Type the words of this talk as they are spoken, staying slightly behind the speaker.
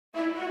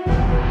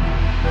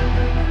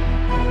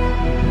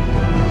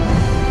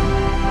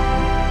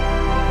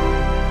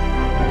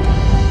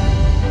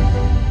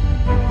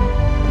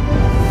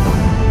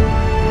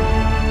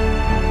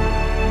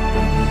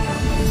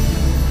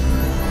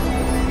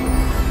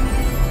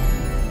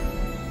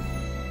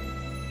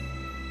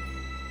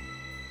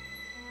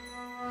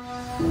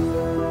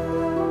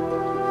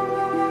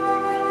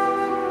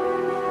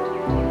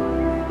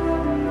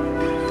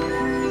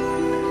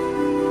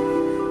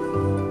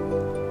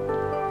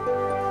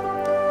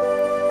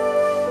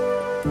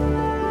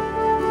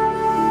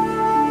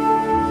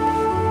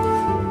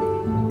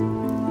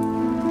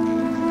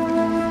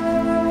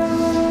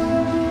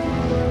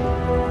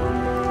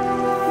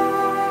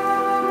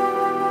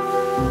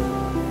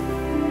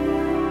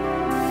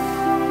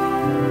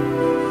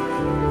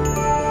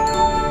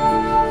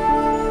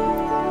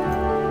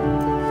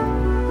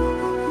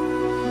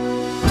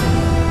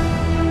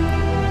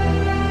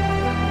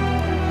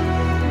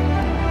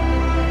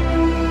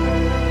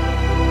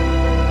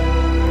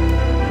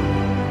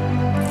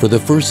For the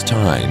first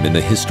time in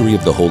the history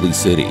of the Holy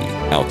City,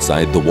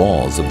 outside the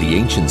walls of the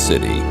ancient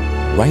city,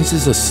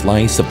 rises a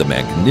slice of the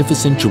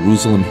magnificent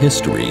Jerusalem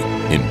history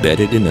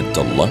embedded in a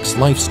deluxe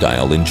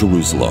lifestyle in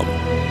Jerusalem.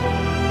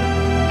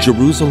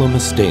 Jerusalem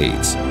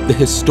Estates, the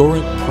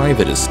historic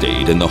private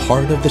estate in the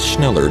heart of the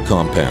Schneller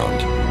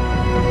Compound.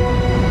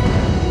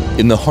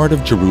 In the heart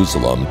of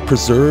Jerusalem,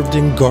 preserved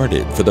and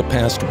guarded for the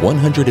past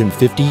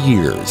 150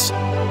 years,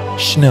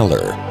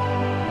 Schneller.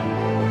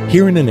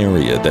 Here in an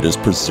area that has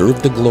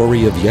preserved the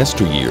glory of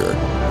yesteryear,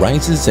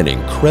 rises an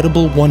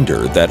incredible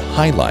wonder that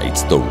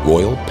highlights the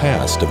royal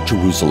past of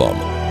Jerusalem.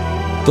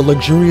 The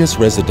luxurious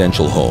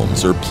residential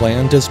homes are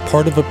planned as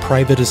part of a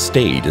private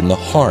estate in the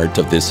heart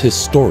of this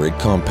historic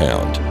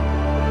compound.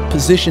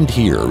 Positioned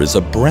here is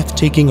a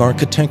breathtaking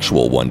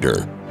architectural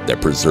wonder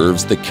that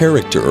preserves the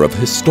character of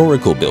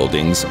historical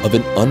buildings of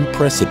an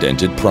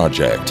unprecedented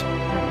project.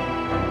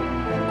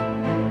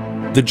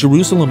 The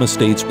Jerusalem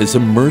Estates is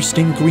immersed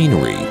in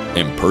greenery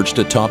and perched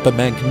atop a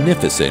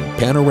magnificent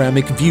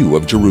panoramic view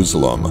of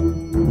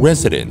Jerusalem.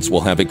 Residents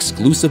will have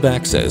exclusive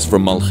access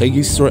from Malchei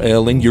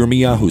Yisrael and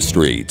Yirmiyahu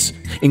streets,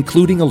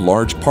 including a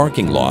large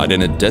parking lot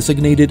and a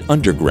designated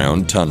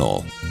underground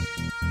tunnel.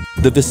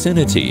 The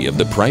vicinity of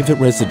the private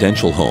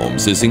residential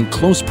homes is in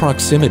close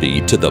proximity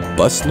to the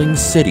bustling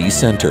city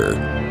center.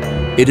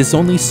 It is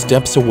only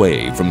steps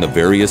away from the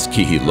various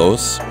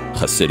Kihilos,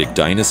 Hasidic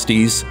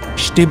dynasties,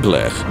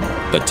 Shtiblech,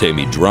 Batei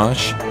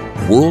Midrash,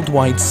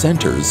 worldwide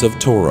centers of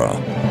Torah.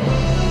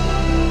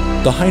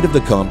 The height of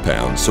the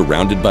compound,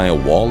 surrounded by a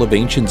wall of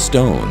ancient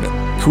stone,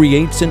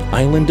 creates an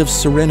island of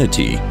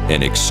serenity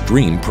and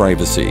extreme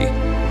privacy.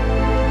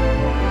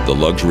 The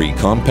luxury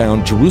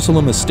compound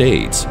Jerusalem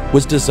Estates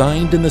was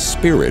designed in the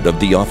spirit of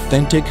the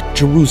authentic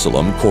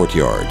Jerusalem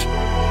courtyard.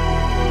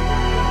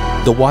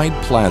 The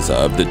wide plaza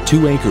of the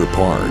 2-acre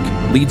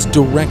park leads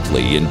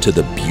directly into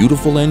the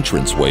beautiful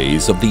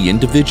entranceways of the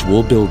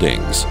individual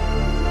buildings.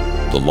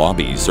 The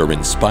lobbies are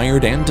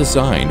inspired and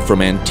designed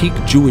from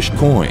antique Jewish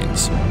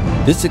coins.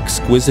 This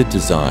exquisite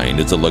design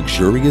is a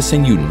luxurious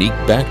and unique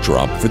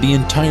backdrop for the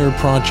entire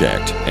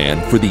project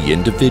and for the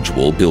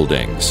individual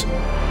buildings.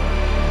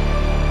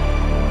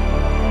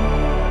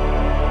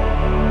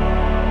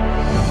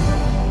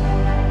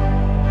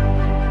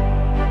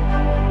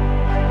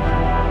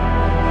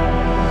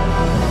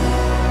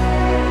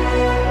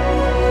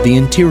 The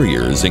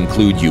interiors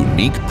include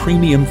unique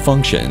premium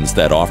functions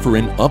that offer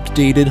an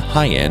updated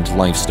high-end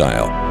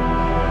lifestyle.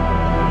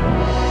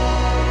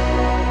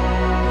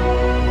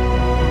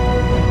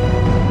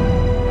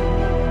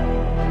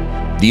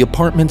 The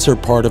apartments are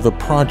part of a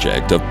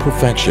project of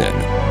perfection,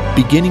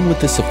 beginning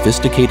with the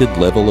sophisticated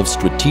level of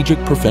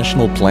strategic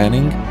professional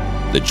planning,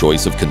 the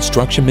choice of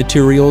construction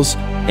materials,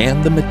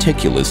 and the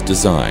meticulous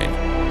design.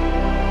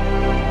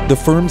 The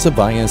firms of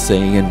ISA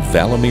and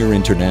Valamir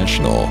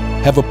International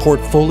have a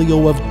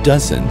portfolio of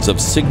dozens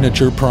of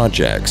signature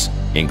projects,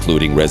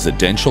 including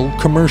residential,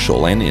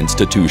 commercial, and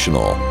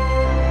institutional.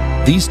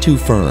 These two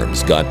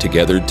firms got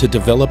together to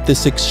develop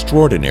this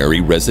extraordinary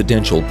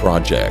residential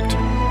project.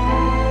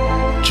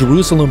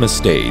 Jerusalem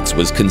Estates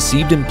was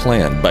conceived and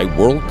planned by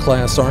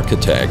world-class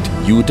architect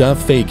Yehuda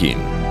Fagin,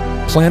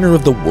 planner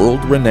of the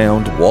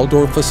world-renowned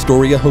Waldorf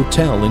Astoria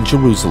Hotel in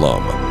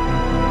Jerusalem.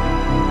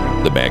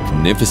 The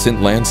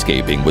magnificent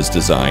landscaping was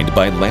designed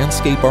by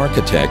landscape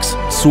architects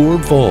Zur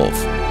Wolf,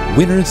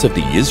 winners of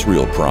the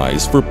Israel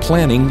Prize for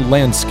Planning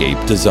Landscape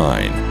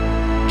Design.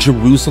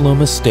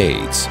 Jerusalem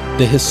Estates,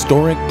 the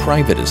historic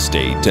private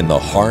estate in the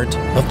heart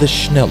of the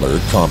Schneller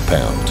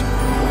Compound.